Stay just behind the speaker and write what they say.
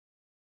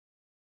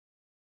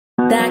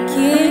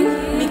Daqui,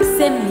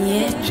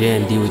 mixemie.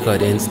 J&D, we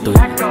got in studio.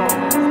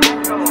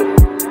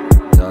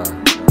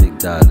 Big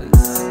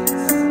dollars.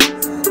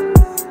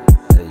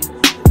 Hey,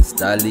 it's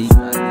Dolly.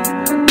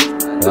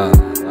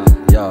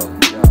 Yo,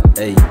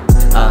 hey.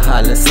 I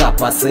holla Sak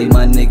Pase,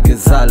 my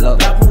niggas holla.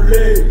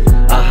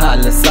 I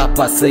holla Sak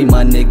Pase,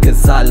 my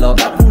niggas holla.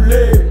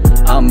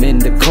 I'm in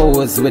the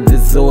cores with the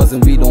Zords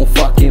and we don't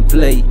fucking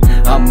play.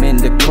 I'm in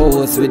the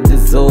cores with the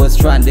Zords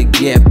trying to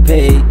get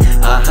paid.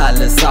 I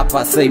holla Sak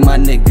Pase, my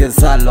niggas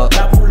holla.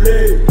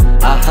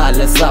 I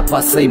holla Sak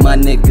Pase, my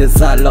niggas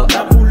holla.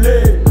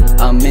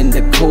 I'm in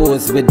the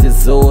cores with the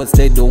Zords,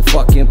 they don't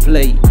fucking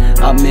play.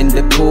 I'm in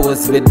the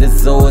cores with the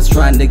Zords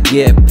trying to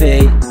get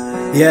paid.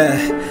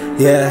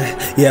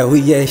 Yeah,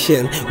 we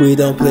Asian, we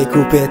don't play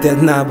coupe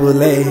tête na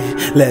boule.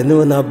 Let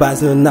nous na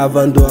base, nous na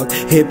vendog,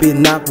 hippie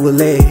na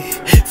boule.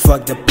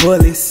 Fuck the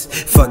police,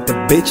 fuck the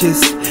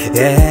bitches,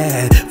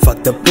 yeah.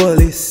 Fuck the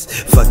police,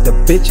 fuck the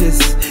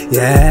bitches,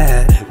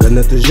 yeah.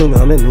 Connais toujours mais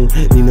emmène nous,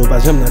 ni nous pas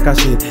jamais na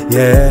caché,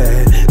 yeah.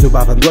 Nous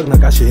pas vendog na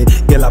caché,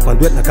 qu'elle a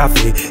pendouette na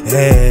café,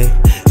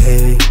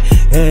 hey.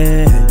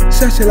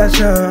 Cherchez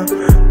l'argent,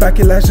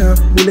 paquet l'argent,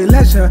 bouler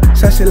l'argent.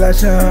 Cherchez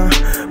l'argent,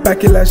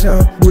 paquet l'argent,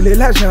 bouler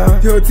l'argent.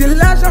 Yo dit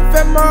l'argent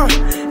fait mort,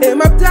 et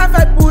ma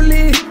travail pour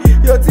lui.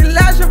 Yo dit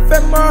l'argent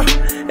fait mort,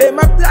 et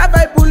ma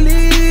travail pour lui.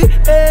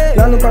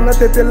 Là nous pas dans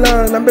tête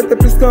langue, n'a bête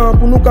plus qu'un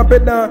pour nous camper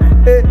dans.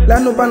 Là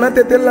nous pas dans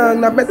tête langue,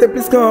 n'a bête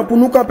plus qu'un pour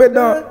nous camper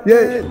dans.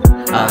 Yeah.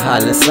 I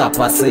holla Sak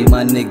Pase,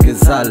 my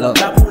niggas holla.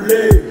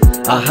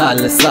 I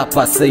holla Sak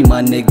Pase,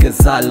 my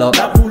niggas holla.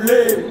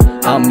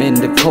 I'm in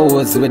the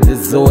cores with the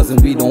Zords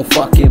and we don't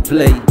fucking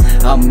play.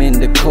 I'm in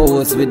the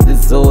cores with the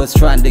Zords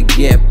trying to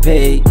get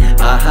paid.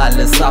 I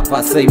holla Sak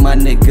Pase, my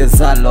niggas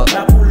holla.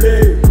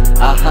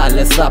 I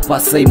holla Sak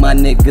Pase, my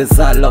niggas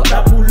holla.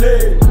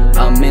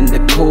 I'm in the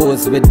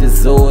cores with the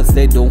Zords,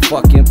 they don't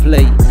fucking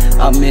play.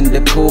 I'm in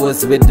the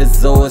cores with the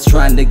Zords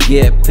trying to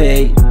get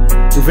paid.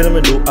 Nous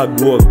venons de à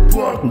drogue,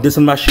 nous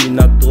descendons machine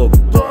à drogue.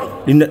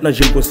 Les net n'a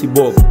jamais si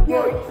bob.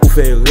 Pour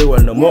faire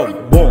réel dans mort.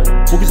 Bon,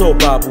 pour qu'ils soient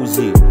pas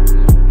posés.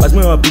 Parce que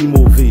moi, je suis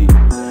mauvais.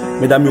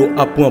 Mesdames, yo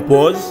apprend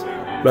pause.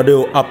 Bladé,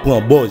 yo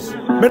apprend buzz.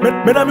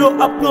 Mesdames, yo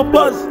apprend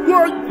buzz.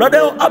 Bladé,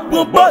 yo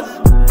apprend buzz.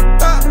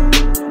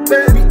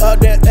 We out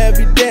there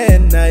every day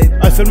and night.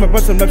 Un seul ma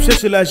personne m'a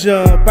cherché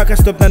l'argent. Pas qu'à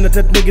stop dans notre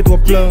tête, mais trop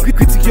plein.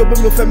 Critique yo,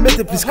 me fait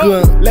mettre plus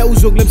grand. Là où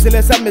je glisse, c'est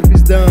là ça mettre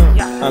plus dedans.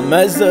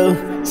 Amazon,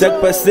 Sak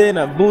Pase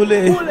na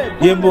boule.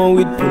 Y'a bon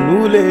weed pour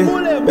nous les.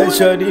 Belle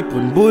shorty pour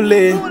nous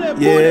bouler.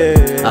 Yeah.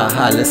 I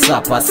holla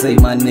Sak Pase,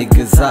 my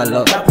niggas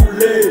holla.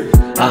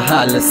 I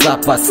holla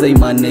Sak Pase,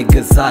 my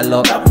niggas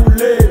holla.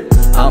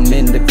 I'm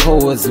in the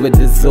cores with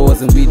the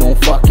Zords and we don't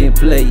fucking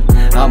play.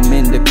 I'm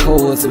in the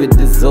cores with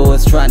the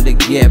Zords trying to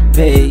get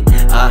paid.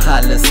 I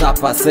holla Sak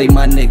Pase,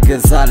 my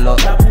niggas holla.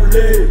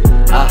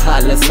 I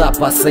holla Sak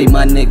Pase,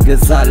 my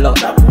niggas holla.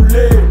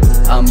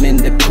 I'm in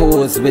the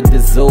cores with the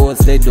Zords,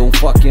 they don't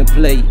fucking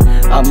play.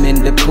 I'm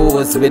in the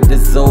cores with the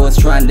Zords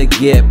trying to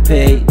get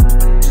paid.